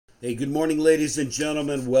Hey, good morning, ladies and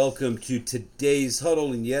gentlemen. Welcome to today's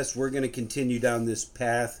Huddle. And yes, we're going to continue down this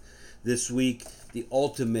path this week, the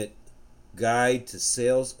ultimate guide to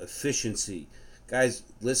sales efficiency. Guys,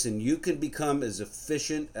 listen, you can become as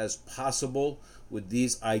efficient as possible with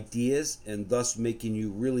these ideas and thus making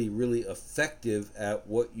you really, really effective at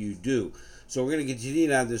what you do. So, we're going to continue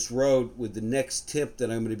down this road with the next tip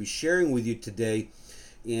that I'm going to be sharing with you today,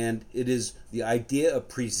 and it is the idea of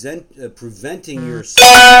preventing yourself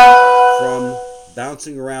from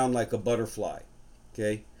bouncing around like a butterfly.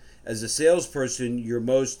 Okay, as a salesperson, your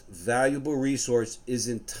most valuable resource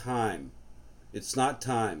isn't time. It's not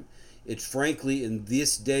time. It's frankly, in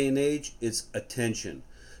this day and age, it's attention.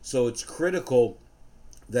 So it's critical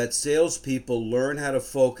that salespeople learn how to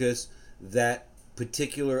focus that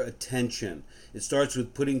particular attention. It starts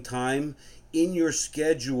with putting time in your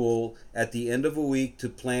schedule at the end of a week to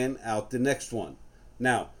plan out the next one.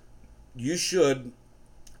 Now, you should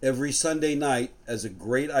every Sunday night, as a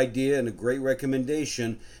great idea and a great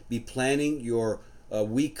recommendation, be planning your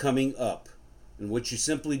week coming up. And what you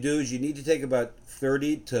simply do is you need to take about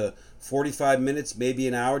 30 to 45 minutes, maybe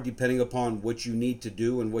an hour, depending upon what you need to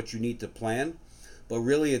do and what you need to plan. But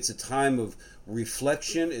really, it's a time of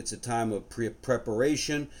reflection, it's a time of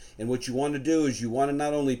preparation. And what you want to do is you want to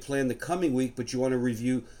not only plan the coming week, but you want to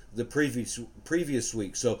review the previous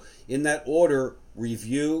week. So, in that order,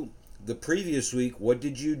 review the previous week. What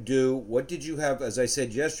did you do? What did you have, as I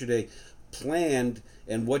said yesterday, planned?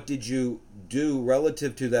 And what did you do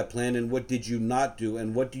relative to that plan? And what did you not do?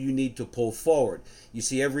 And what do you need to pull forward? You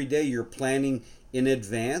see, every day you're planning in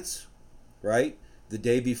advance, right? The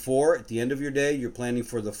day before, at the end of your day, you're planning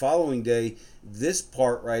for the following day. This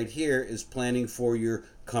part right here is planning for your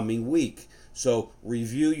coming week. So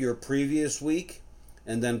review your previous week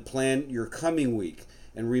and then plan your coming week.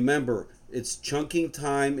 And remember, it's chunking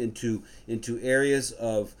time into areas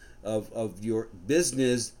of your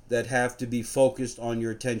business that have to be focused on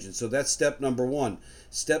your attention. So that's step number one.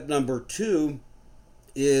 Step number two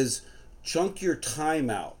is chunk your time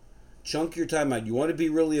out. Chunk your time out. You want to be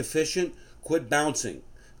really efficient? Quit bouncing.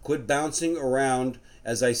 Quit bouncing around,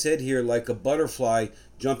 as I said here, like a butterfly,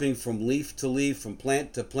 jumping from leaf to leaf, from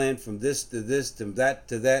plant to plant, from this to this, to that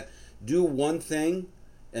to that. Do one thing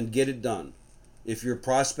and get it done. If you're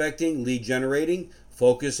prospecting, lead generating,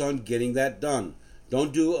 focus on getting that done.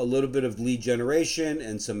 Don't do a little bit of lead generation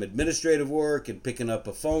and some administrative work and picking up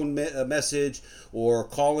a phone message or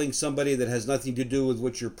calling somebody that has nothing to do with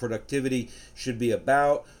what your productivity should be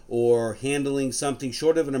about, or handling something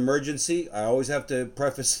short of an emergency. I always have to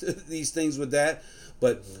preface these things with that.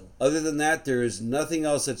 But other than that, there is nothing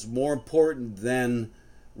else that's more important than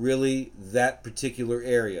really that particular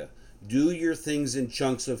area. Do your things in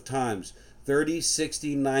chunks of times. 30,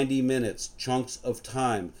 60, 90 minutes, chunks of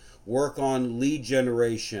time. Work on lead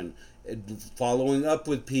generation, following up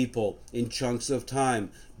with people in chunks of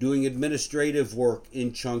time, doing administrative work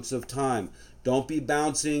in chunks of time. Don't be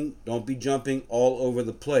bouncing, don't be jumping all over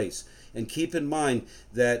the place. And keep in mind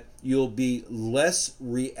that you'll be less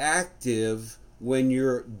reactive when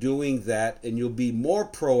you're doing that, and you'll be more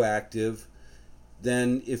proactive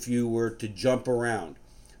than if you were to jump around.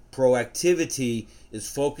 Proactivity is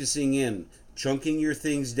focusing in, chunking your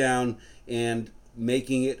things down, and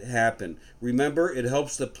making it happen. Remember, it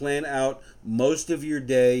helps to plan out most of your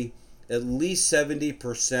day at least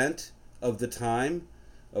 70% of the time,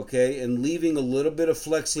 okay, and leaving a little bit of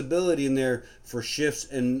flexibility in there for shifts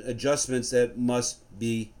and adjustments that must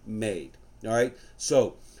be made. All right,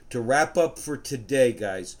 so to wrap up for today,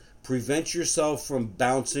 guys, prevent yourself from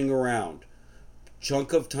bouncing around.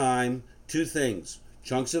 Chunk of time, two things: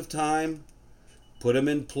 chunks of time, put them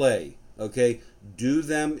in play. Okay, do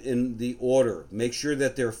them in the order. Make sure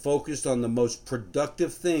that they're focused on the most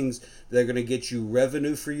productive things that are going to get you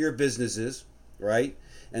revenue for your businesses, right?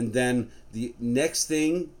 And then the next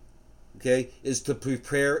thing, okay, is to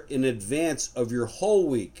prepare in advance of your whole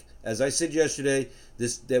week. As I said yesterday,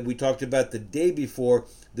 this that we talked about the day before,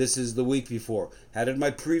 this is the week before. How did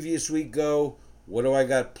my previous week go? What do I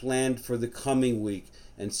got planned for the coming week?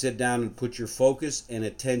 And sit down and put your focus and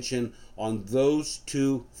attention on those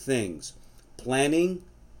two things: planning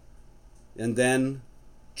and then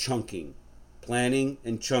chunking. Planning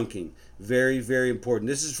and chunking. Very, very important.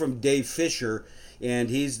 This is from Dave Fisher,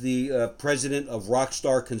 and he's the president of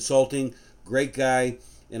Rockstar Consulting. Great guy,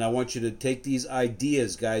 and I want you to take these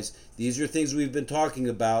ideas, guys. These are things we've been talking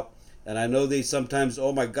about, and I know they sometimes,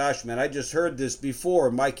 oh my gosh, man, I just heard this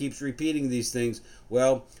before. Mike keeps repeating these things.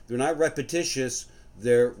 Well, they're not repetitious.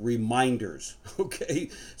 They're reminders. Okay,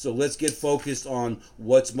 so let's get focused on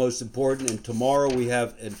what's most important. And tomorrow we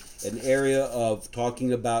have an area of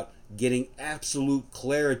talking about getting absolute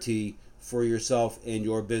clarity for yourself and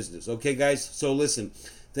your business. Okay, guys? So listen,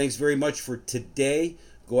 thanks very much for today.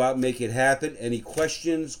 Go out and make it happen. Any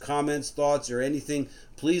questions, comments, thoughts, or anything,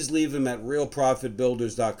 please leave them at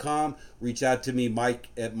realprofitbuilders.com. Reach out to me, Mike,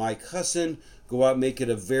 at Mike Husson. Go out and make it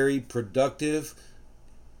a very productive,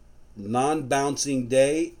 non-bouncing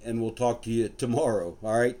day, and we'll talk to you tomorrow.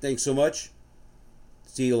 All right, thanks so much.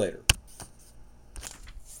 See you later.